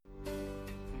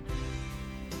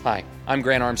Hi, I'm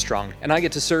Grant Armstrong, and I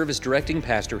get to serve as directing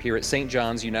pastor here at St.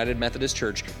 John's United Methodist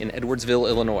Church in Edwardsville,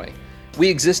 Illinois. We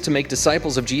exist to make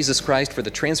disciples of Jesus Christ for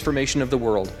the transformation of the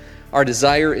world. Our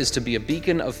desire is to be a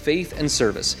beacon of faith and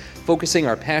service, focusing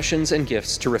our passions and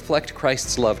gifts to reflect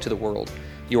Christ's love to the world.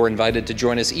 You are invited to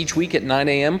join us each week at 9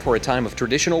 a.m. for a time of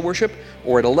traditional worship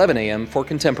or at 11 a.m. for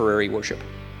contemporary worship.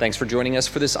 Thanks for joining us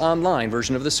for this online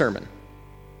version of the sermon.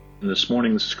 This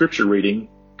morning's scripture reading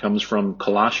comes from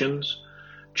Colossians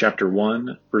chapter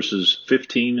 1, verses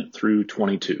 15 through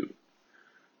 22.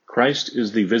 Christ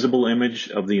is the visible image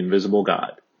of the invisible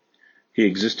God. He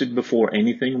existed before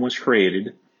anything was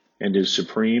created and is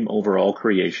supreme over all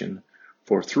creation,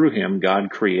 for through him God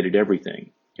created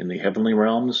everything, in the heavenly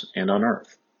realms and on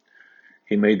earth.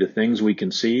 He made the things we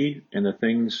can see and the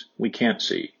things we can't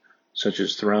see, such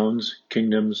as thrones,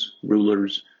 kingdoms,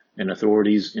 rulers, and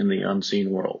authorities in the unseen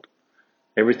world.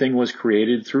 Everything was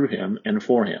created through him and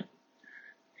for him.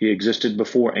 He existed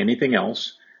before anything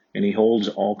else, and he holds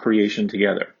all creation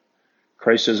together.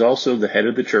 Christ is also the head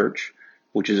of the church,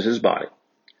 which is his body.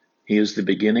 He is the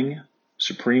beginning,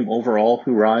 supreme over all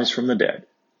who rise from the dead.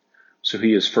 So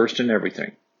he is first in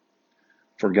everything.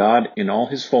 For God, in all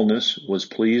his fullness, was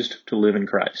pleased to live in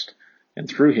Christ, and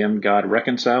through him God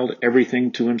reconciled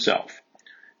everything to himself.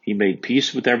 He made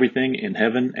peace with everything in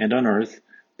heaven and on earth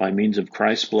by means of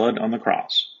Christ's blood on the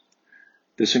cross.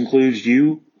 This includes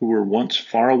you who were once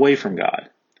far away from God.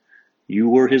 You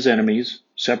were his enemies,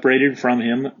 separated from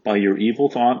him by your evil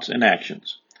thoughts and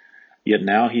actions. Yet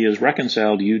now he has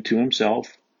reconciled you to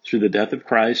himself through the death of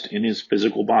Christ in his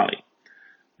physical body.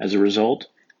 As a result,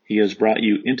 he has brought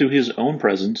you into his own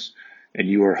presence, and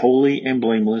you are holy and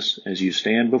blameless as you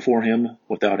stand before him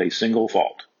without a single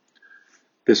fault.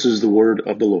 This is the word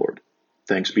of the Lord.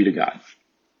 Thanks be to God.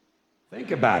 Think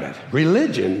about it.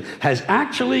 Religion has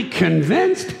actually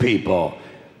convinced people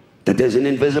that there's an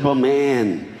invisible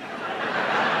man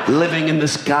living in the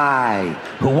sky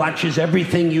who watches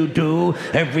everything you do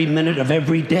every minute of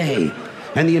every day.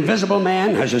 And the invisible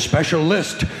man has a special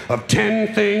list of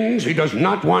 10 things he does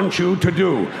not want you to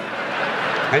do.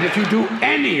 And if you do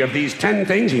any of these 10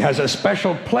 things, he has a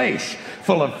special place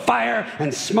full of fire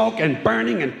and smoke and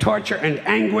burning and torture and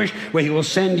anguish, where he will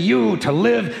send you to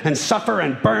live and suffer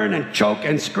and burn and choke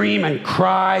and scream and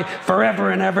cry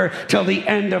forever and ever till the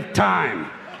end of time.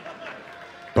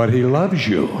 But he loves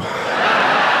you. He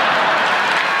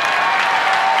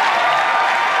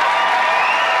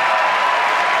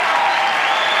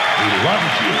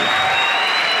loves you.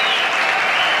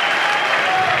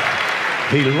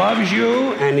 He loves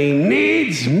you, and he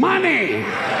needs money.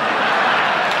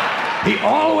 He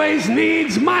always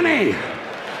needs money.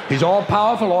 He's all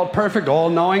powerful, all perfect, all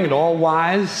knowing, and all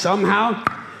wise. Somehow,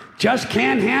 just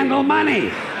can't handle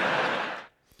money.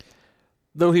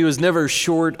 Though he was never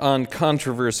short on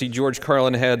controversy, George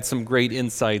Carlin had some great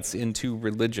insights into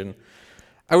religion.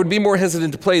 I would be more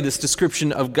hesitant to play this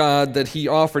description of God that he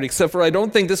offered, except for I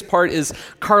don't think this part is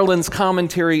Carlin's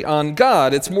commentary on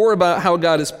God. It's more about how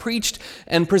God is preached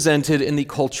and presented in the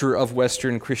culture of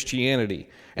Western Christianity.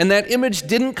 And that image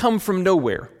didn't come from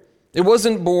nowhere. It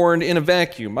wasn't born in a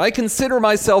vacuum. I consider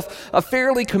myself a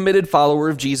fairly committed follower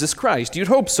of Jesus Christ. You'd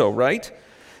hope so, right?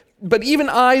 But even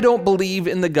I don't believe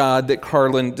in the God that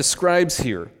Carlin describes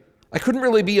here. I couldn't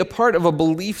really be a part of a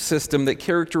belief system that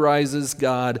characterizes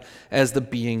God as the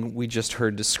being we just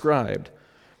heard described.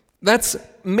 That's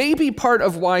maybe part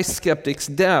of why skeptics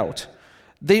doubt.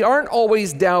 They aren't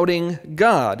always doubting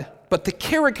God, but the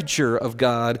caricature of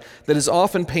God that is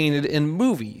often painted in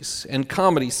movies and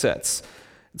comedy sets.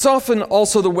 It's often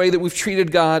also the way that we've treated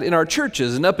God in our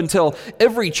churches, and up until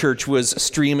every church was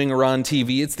streaming or on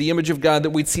TV, it's the image of God that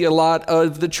we'd see a lot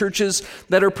of the churches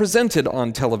that are presented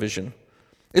on television.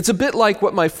 It's a bit like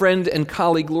what my friend and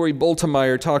colleague Lori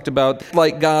Boltemeyer talked about,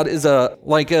 like God is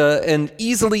an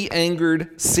easily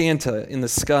angered Santa in the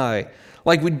sky.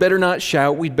 Like we'd better not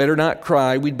shout, we'd better not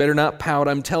cry, we'd better not pout.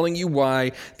 I'm telling you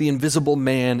why the invisible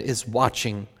man is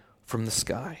watching from the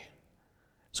sky.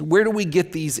 So where do we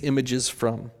get these images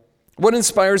from? What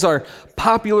inspires our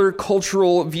popular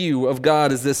cultural view of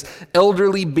God as this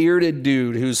elderly bearded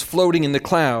dude who's floating in the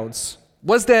clouds?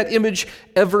 Was that image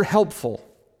ever helpful?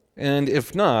 And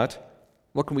if not,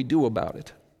 what can we do about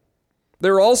it?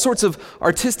 There are all sorts of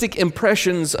artistic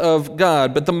impressions of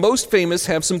God, but the most famous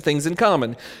have some things in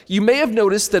common. You may have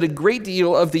noticed that a great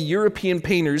deal of the European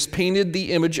painters painted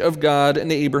the image of God and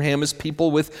Abraham as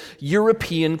people with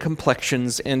European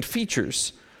complexions and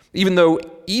features. Even though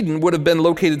Eden would have been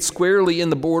located squarely in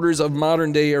the borders of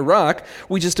modern-day Iraq,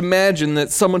 we just imagine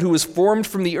that someone who was formed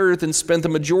from the earth and spent the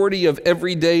majority of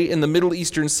every day in the Middle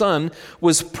Eastern sun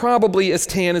was probably as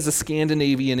tan as a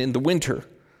Scandinavian in the winter.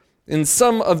 In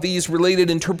some of these related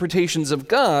interpretations of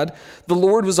God, the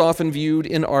Lord was often viewed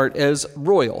in art as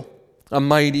royal, a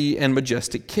mighty and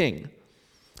majestic king.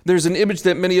 There's an image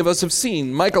that many of us have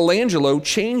seen. Michelangelo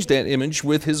changed that image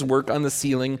with his work on the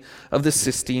ceiling of the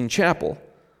Sistine Chapel.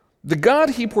 The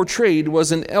God he portrayed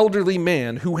was an elderly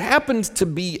man who happened to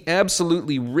be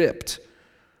absolutely ripped,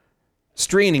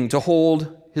 straining to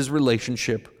hold his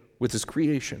relationship with his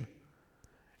creation.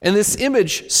 And this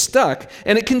image stuck,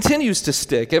 and it continues to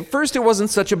stick. At first, it wasn't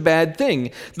such a bad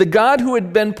thing. The God who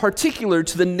had been particular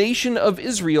to the nation of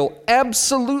Israel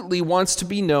absolutely wants to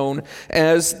be known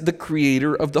as the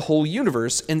creator of the whole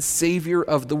universe and savior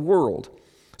of the world.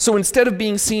 So instead of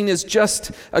being seen as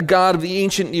just a God of the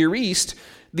ancient Near East,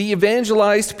 the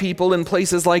evangelized people in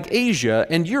places like Asia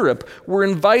and Europe were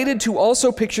invited to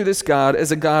also picture this God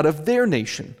as a God of their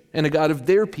nation and a God of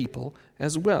their people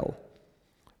as well.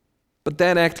 But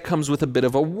that act comes with a bit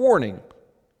of a warning.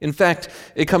 In fact,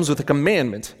 it comes with a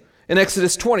commandment. In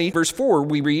Exodus 20, verse 4,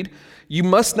 we read, "You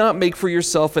must not make for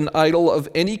yourself an idol of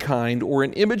any kind or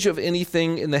an image of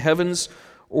anything in the heavens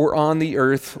or on the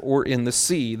earth or in the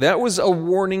sea." That was a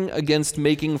warning against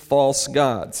making false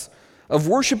gods, of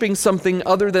worshiping something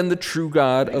other than the true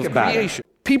God of creation.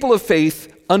 People of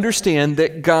faith understand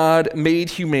that God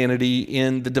made humanity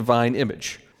in the divine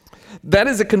image. That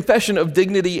is a confession of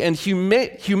dignity and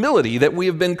humility that we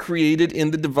have been created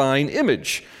in the divine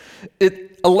image.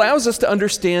 It allows us to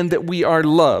understand that we are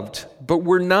loved, but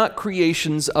we're not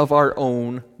creations of our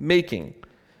own making.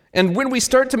 And when we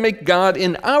start to make God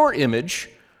in our image,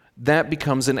 that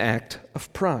becomes an act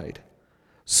of pride.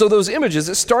 So those images,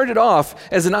 it started off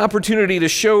as an opportunity to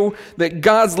show that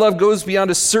God's love goes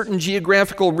beyond a certain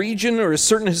geographical region or a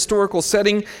certain historical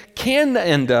setting, can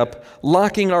end up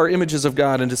locking our images of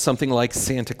God into something like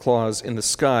Santa Claus in the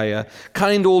sky, a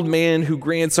kind old man who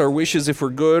grants our wishes if we're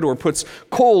good or puts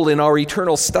coal in our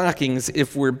eternal stockings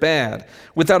if we're bad.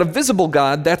 Without a visible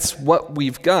God, that's what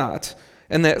we've got,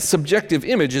 and that subjective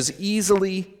image is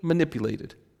easily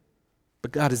manipulated.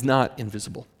 But God is not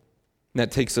invisible. And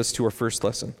that takes us to our first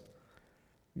lesson.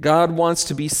 God wants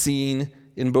to be seen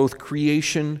in both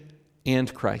creation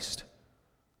and Christ.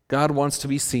 God wants to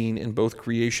be seen in both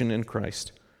creation and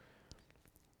Christ.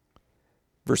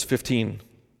 Verse 15,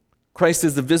 Christ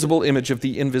is the visible image of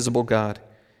the invisible God.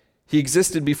 He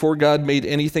existed before God made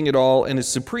anything at all and is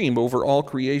supreme over all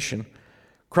creation.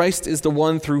 Christ is the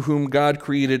one through whom God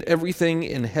created everything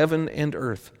in heaven and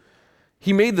earth.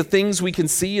 He made the things we can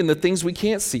see and the things we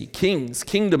can't see, kings,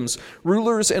 kingdoms,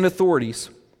 rulers, and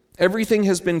authorities. Everything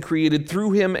has been created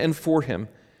through him and for him.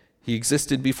 He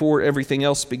existed before everything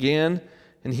else began,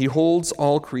 and he holds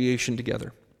all creation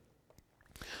together.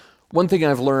 One thing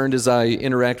I've learned as I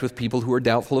interact with people who are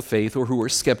doubtful of faith or who are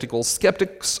skeptical,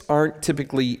 skeptics aren't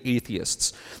typically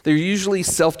atheists. They're usually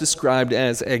self-described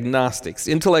as agnostics.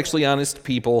 Intellectually honest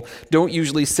people don't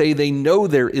usually say they know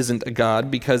there isn't a God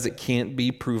because it can't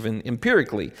be proven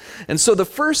empirically. And so the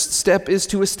first step is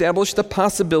to establish the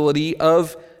possibility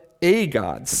of a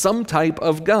God, some type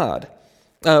of God,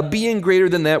 being greater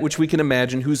than that which we can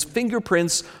imagine, whose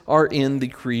fingerprints are in the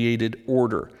created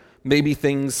order. Maybe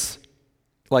things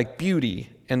like beauty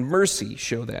and mercy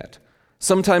show that.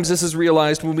 Sometimes this is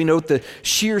realized when we note the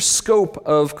sheer scope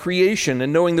of creation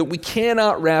and knowing that we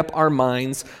cannot wrap our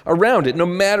minds around it, no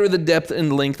matter the depth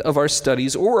and length of our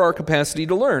studies or our capacity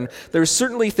to learn. There are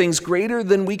certainly things greater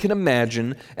than we can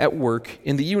imagine at work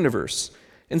in the universe.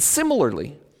 And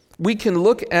similarly, we can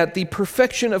look at the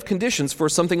perfection of conditions for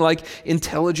something like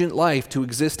intelligent life to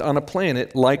exist on a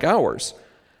planet like ours.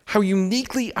 How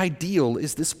uniquely ideal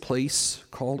is this place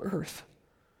called Earth?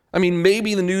 I mean,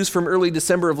 maybe the news from early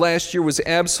December of last year was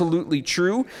absolutely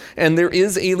true, and there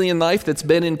is alien life that's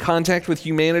been in contact with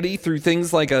humanity through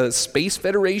things like a space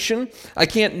federation. I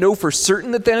can't know for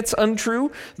certain that that's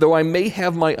untrue, though I may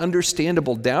have my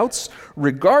understandable doubts.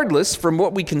 Regardless, from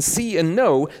what we can see and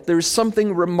know, there's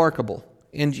something remarkable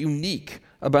and unique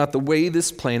about the way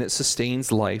this planet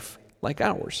sustains life like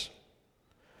ours.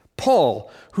 Paul,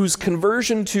 whose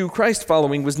conversion to Christ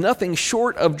following was nothing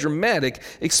short of dramatic,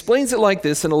 explains it like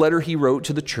this in a letter he wrote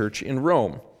to the church in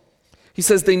Rome. He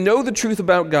says, "They know the truth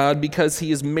about God because he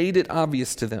has made it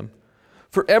obvious to them.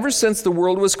 For ever since the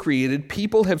world was created,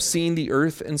 people have seen the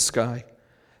earth and sky.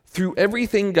 Through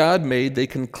everything God made, they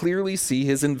can clearly see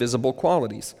his invisible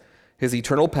qualities, his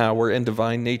eternal power and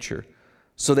divine nature.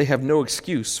 So they have no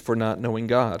excuse for not knowing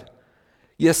God.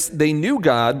 Yes, they knew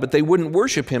God, but they wouldn't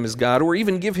worship him as God or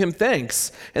even give him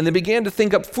thanks, and they began to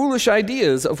think up foolish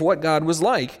ideas of what God was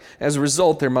like. As a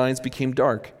result, their minds became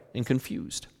dark and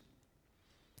confused."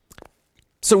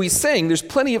 So he's saying there's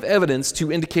plenty of evidence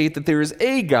to indicate that there is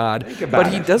a God, but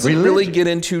he it. doesn't really Religion. get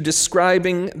into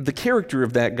describing the character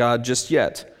of that God just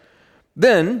yet.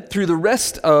 Then, through the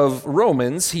rest of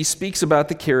Romans, he speaks about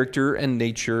the character and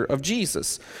nature of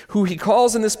Jesus, who he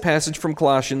calls in this passage from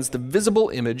Colossians the visible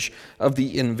image of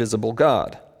the invisible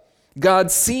God.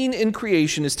 God seen in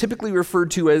creation is typically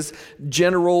referred to as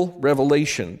general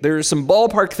revelation. There are some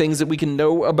ballpark things that we can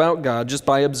know about God just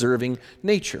by observing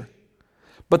nature.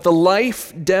 But the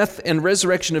life, death, and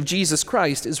resurrection of Jesus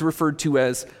Christ is referred to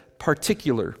as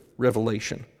particular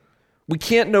revelation. We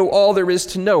can't know all there is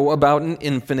to know about an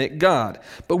infinite God,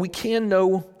 but we can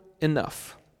know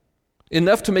enough.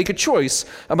 Enough to make a choice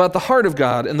about the heart of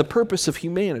God and the purpose of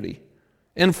humanity.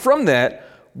 And from that,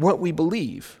 what we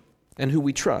believe and who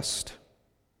we trust.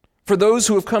 For those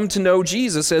who have come to know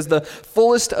Jesus as the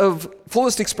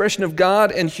fullest expression of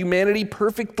God and humanity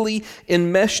perfectly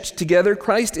enmeshed together,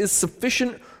 Christ is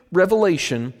sufficient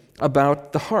revelation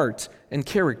about the heart and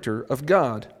character of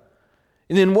God.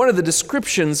 And in one of the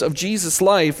descriptions of Jesus'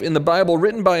 life in the Bible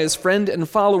written by his friend and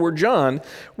follower John,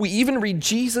 we even read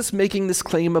Jesus making this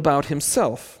claim about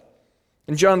himself.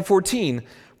 In John 14,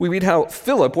 we read how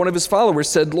Philip, one of his followers,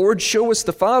 said, "Lord, show us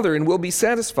the Father and we'll be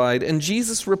satisfied." And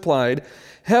Jesus replied,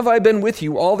 "Have I been with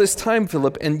you all this time,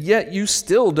 Philip, and yet you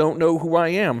still don't know who I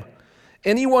am?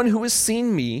 Anyone who has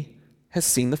seen me has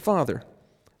seen the Father.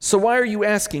 So why are you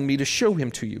asking me to show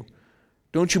him to you?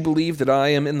 Don't you believe that I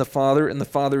am in the Father and the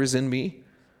Father is in me?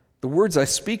 The words I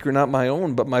speak are not my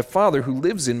own, but my Father who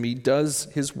lives in me does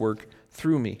his work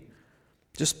through me.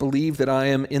 Just believe that I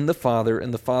am in the Father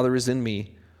and the Father is in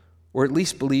me, or at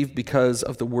least believe because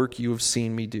of the work you have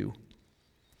seen me do."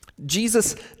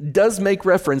 Jesus does make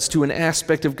reference to an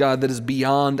aspect of God that is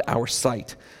beyond our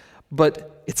sight,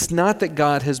 but it's not that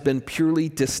God has been purely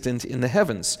distant in the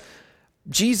heavens.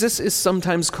 Jesus is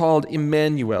sometimes called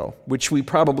Emmanuel, which we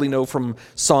probably know from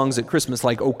songs at Christmas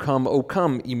like O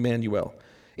come, Emmanuel."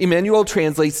 Emmanuel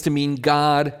translates to mean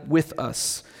God with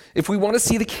us. If we want to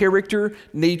see the character,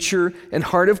 nature, and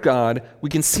heart of God, we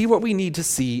can see what we need to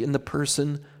see in the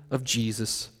person of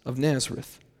Jesus of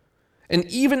Nazareth. And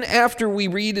even after we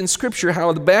read in Scripture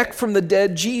how the back from the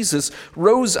dead Jesus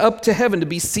rose up to heaven to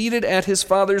be seated at his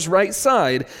Father's right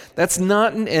side, that's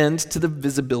not an end to the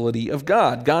visibility of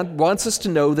God. God wants us to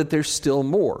know that there's still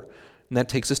more. And that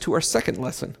takes us to our second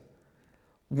lesson.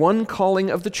 One calling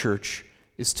of the church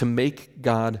is to make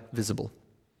God visible.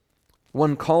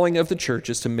 One calling of the church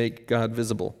is to make God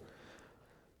visible.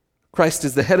 Christ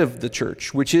is the head of the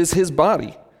church, which is his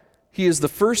body. He is the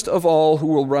first of all who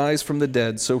will rise from the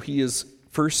dead, so he is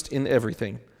first in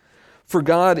everything. For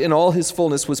God in all his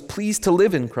fullness was pleased to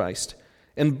live in Christ,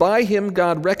 and by him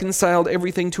God reconciled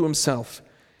everything to himself.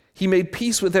 He made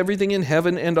peace with everything in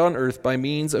heaven and on earth by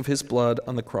means of his blood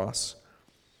on the cross.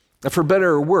 Now, for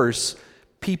better or worse,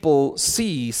 people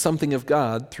see something of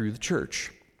God through the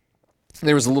church.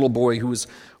 There was a little boy who was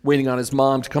waiting on his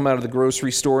mom to come out of the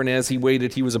grocery store, and as he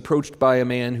waited, he was approached by a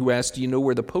man who asked, "Do you know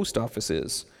where the post office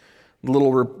is?" The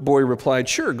little boy replied,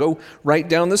 "Sure, go right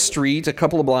down the street a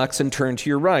couple of blocks and turn to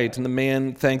your right." And the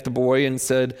man thanked the boy and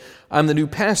said, "I'm the new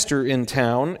pastor in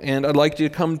town, and I'd like you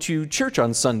to come to church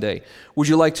on Sunday. Would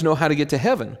you like to know how to get to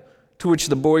heaven?" To which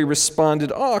the boy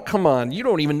responded, "Oh, come on, you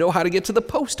don't even know how to get to the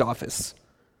post office."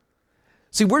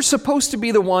 See, we're supposed to be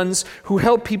the ones who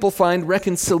help people find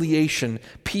reconciliation,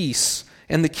 peace,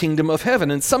 and the kingdom of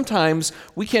heaven. And sometimes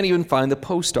we can't even find the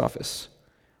post office.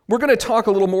 We're going to talk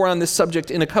a little more on this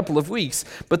subject in a couple of weeks,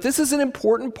 but this is an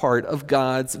important part of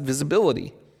God's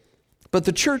visibility. But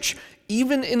the church,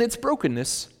 even in its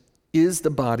brokenness, is the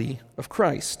body of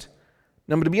Christ.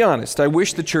 Now, to be honest, I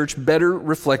wish the church better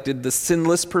reflected the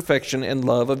sinless perfection and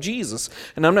love of Jesus.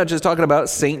 And I'm not just talking about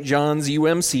St. John's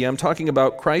UMC. I'm talking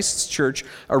about Christ's church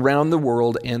around the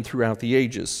world and throughout the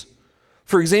ages.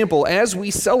 For example, as we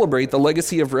celebrate the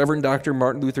legacy of Reverend Dr.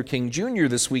 Martin Luther King Jr.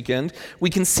 this weekend, we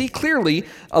can see clearly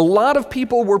a lot of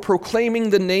people were proclaiming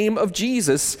the name of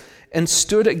Jesus and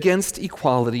stood against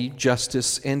equality,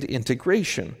 justice, and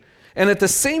integration. And at the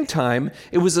same time,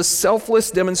 it was a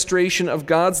selfless demonstration of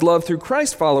God's love through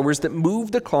Christ followers that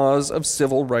moved the cause of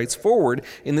civil rights forward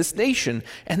in this nation.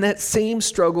 And that same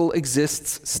struggle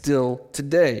exists still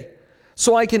today.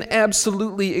 So I can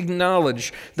absolutely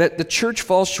acknowledge that the church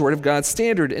falls short of God's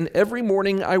standard. And every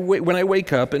morning when I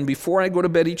wake up and before I go to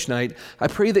bed each night, I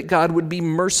pray that God would be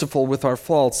merciful with our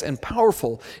faults and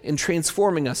powerful in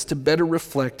transforming us to better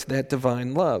reflect that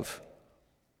divine love.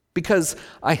 Because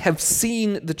I have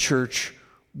seen the church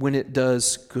when it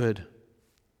does good.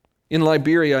 In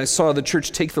Liberia, I saw the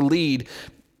church take the lead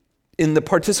in the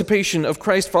participation of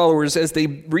Christ followers as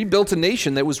they rebuilt a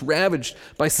nation that was ravaged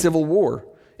by civil war.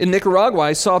 In Nicaragua,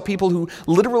 I saw people who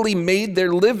literally made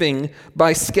their living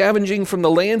by scavenging from the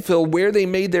landfill where they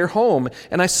made their home.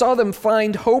 And I saw them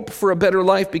find hope for a better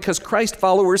life because Christ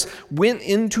followers went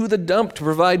into the dump to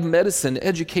provide medicine,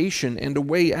 education, and a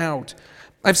way out.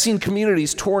 I've seen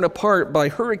communities torn apart by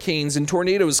hurricanes and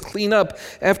tornadoes clean up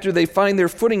after they find their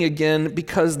footing again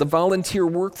because the volunteer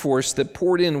workforce that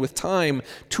poured in with time,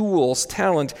 tools,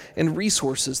 talent, and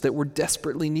resources that were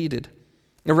desperately needed.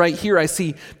 And right here, I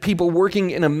see people working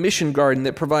in a mission garden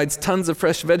that provides tons of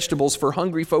fresh vegetables for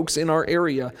hungry folks in our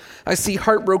area. I see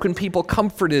heartbroken people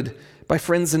comforted by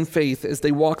friends in faith as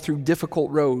they walk through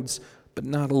difficult roads, but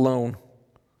not alone.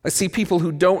 I see people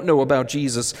who don't know about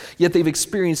Jesus, yet they've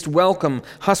experienced welcome,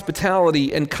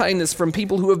 hospitality, and kindness from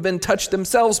people who have been touched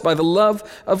themselves by the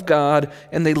love of God,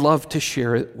 and they love to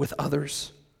share it with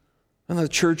others. And the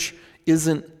church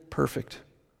isn't perfect,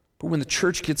 but when the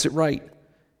church gets it right,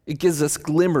 it gives us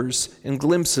glimmers and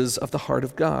glimpses of the heart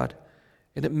of God,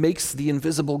 and it makes the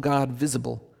invisible God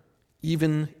visible,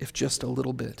 even if just a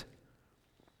little bit.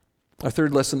 Our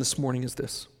third lesson this morning is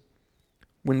this: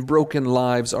 when broken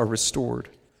lives are restored,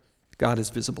 God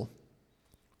is visible.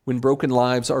 When broken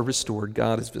lives are restored,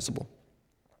 God is visible.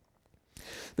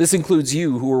 This includes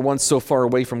you who were once so far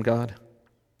away from God.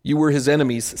 You were his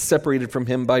enemies, separated from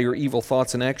him by your evil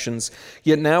thoughts and actions,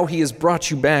 yet now he has brought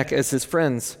you back as his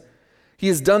friends. He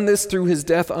has done this through his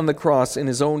death on the cross in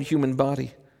his own human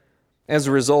body. As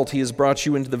a result, he has brought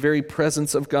you into the very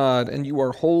presence of God, and you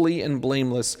are holy and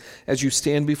blameless as you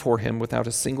stand before him without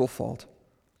a single fault.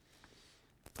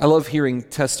 I love hearing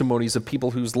testimonies of people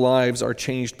whose lives are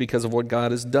changed because of what God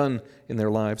has done in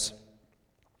their lives.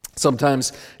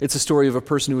 Sometimes it's a story of a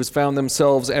person who has found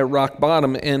themselves at rock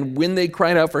bottom, and when they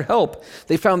cried out for help,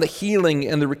 they found the healing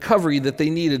and the recovery that they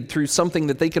needed through something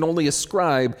that they can only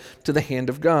ascribe to the hand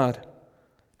of God.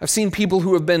 I've seen people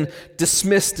who have been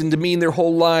dismissed and demeaned their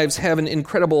whole lives have an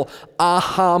incredible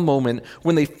aha moment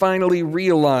when they finally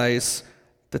realize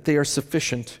that they are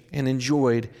sufficient and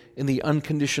enjoyed in the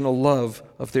unconditional love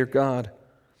of their God.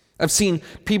 I've seen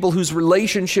people whose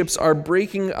relationships are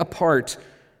breaking apart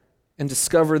and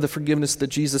discover the forgiveness that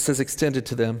Jesus has extended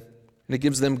to them, and it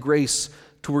gives them grace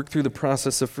to work through the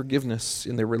process of forgiveness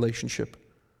in their relationship.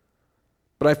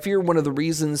 But I fear one of the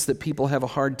reasons that people have a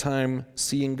hard time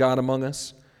seeing God among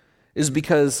us is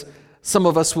because some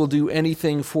of us will do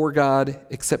anything for God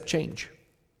except change.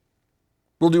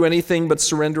 We'll do anything but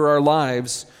surrender our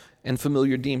lives and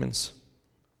familiar demons.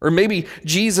 Or maybe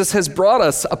Jesus has brought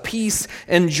us a peace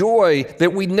and joy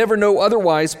that we'd never know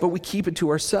otherwise, but we keep it to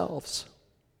ourselves.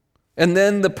 And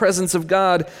then the presence of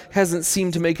God hasn't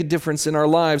seemed to make a difference in our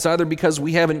lives, either because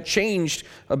we haven't changed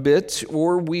a bit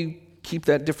or we keep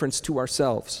that difference to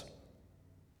ourselves.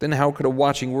 Then how could a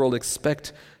watching world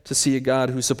expect to see a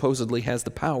God who supposedly has the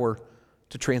power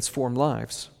to transform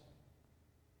lives?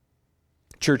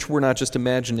 Church, we're not just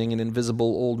imagining an invisible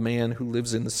old man who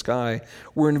lives in the sky.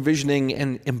 We're envisioning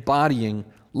and embodying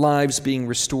lives being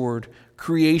restored,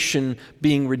 creation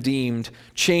being redeemed,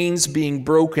 chains being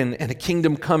broken, and a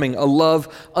kingdom coming, a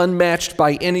love unmatched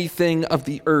by anything of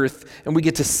the earth. And we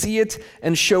get to see it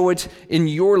and show it in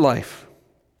your life,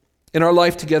 in our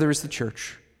life together as the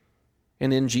church,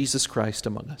 and in Jesus Christ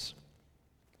among us.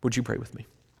 Would you pray with me?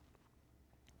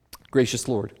 Gracious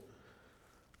Lord,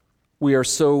 we are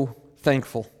so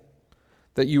thankful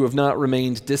that you have not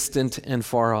remained distant and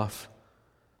far off,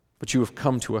 but you have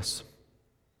come to us.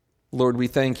 Lord, we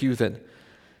thank you that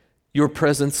your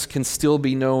presence can still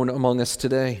be known among us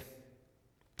today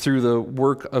through the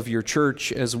work of your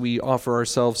church as we offer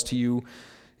ourselves to you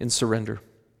in surrender,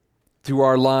 through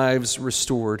our lives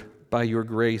restored by your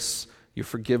grace, your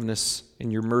forgiveness,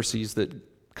 and your mercies that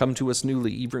come to us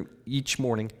newly each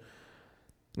morning.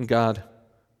 And God,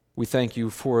 we thank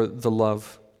you for the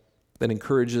love that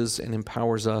encourages and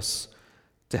empowers us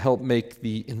to help make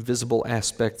the invisible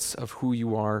aspects of who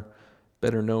you are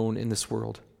better known in this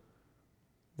world.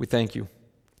 We thank you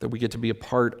that we get to be a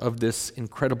part of this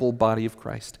incredible body of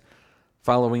Christ,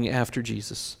 following after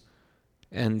Jesus.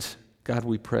 And God,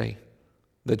 we pray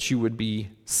that you would be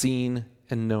seen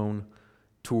and known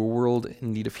to a world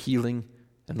in need of healing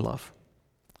and love.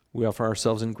 We offer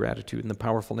ourselves in gratitude in the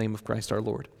powerful name of Christ our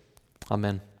Lord.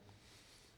 Amen.